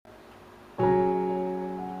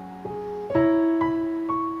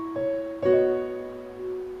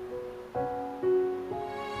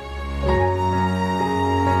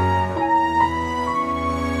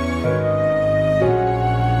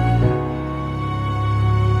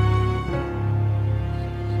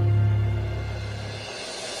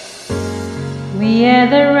We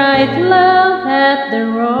had the right love at the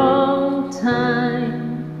wrong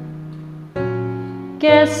time.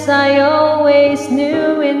 Guess I always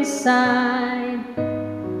knew inside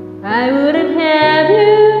I wouldn't have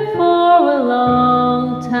you for a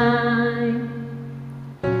long time.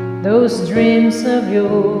 Those dreams of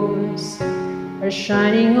yours are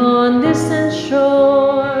shining on distant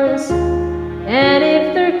shores, and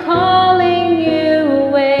if they're calling you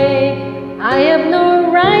away, I have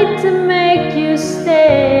no right to make you stay.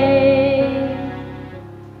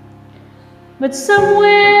 But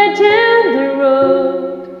somewhere down the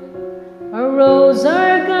road, our roads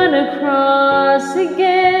are gonna cross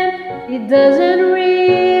again. It doesn't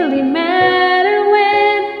really matter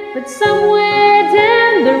when, but somewhere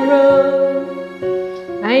down the road,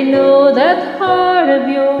 I know that heart of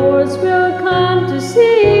yours will come to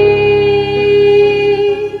see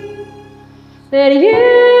that you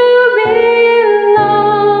belong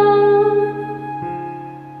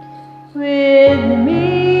with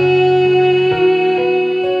me.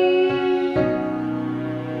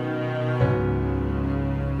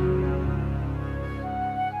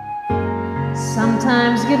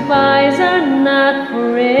 Sometimes goodbyes are not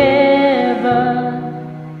forever.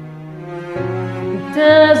 It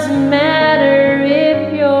doesn't matter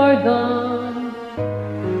if you're gone,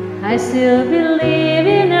 I still believe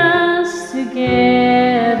in us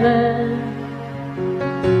together.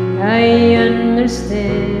 I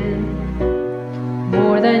understand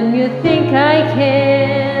more than you think I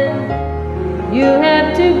can. You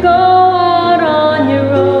have to go out on your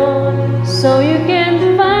own so you can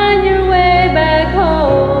find your way back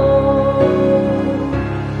home.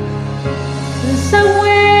 And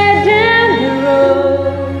somewhere down the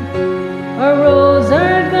road, our roads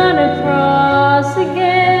are gonna cross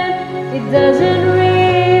again. It doesn't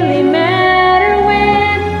really matter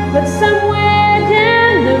when, but somewhere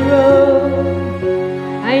down the road,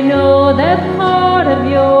 I know that heart of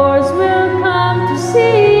yours will come to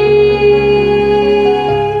see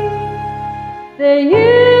that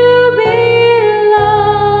you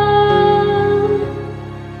belong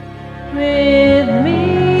with me.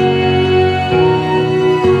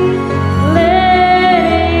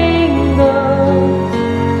 Letting go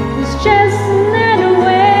is just another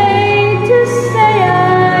way to say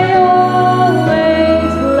I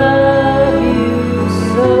always love you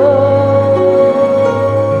so.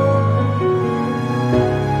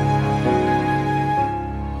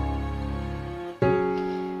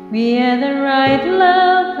 We had the right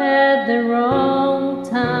love at the wrong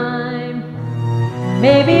time.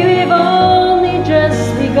 Maybe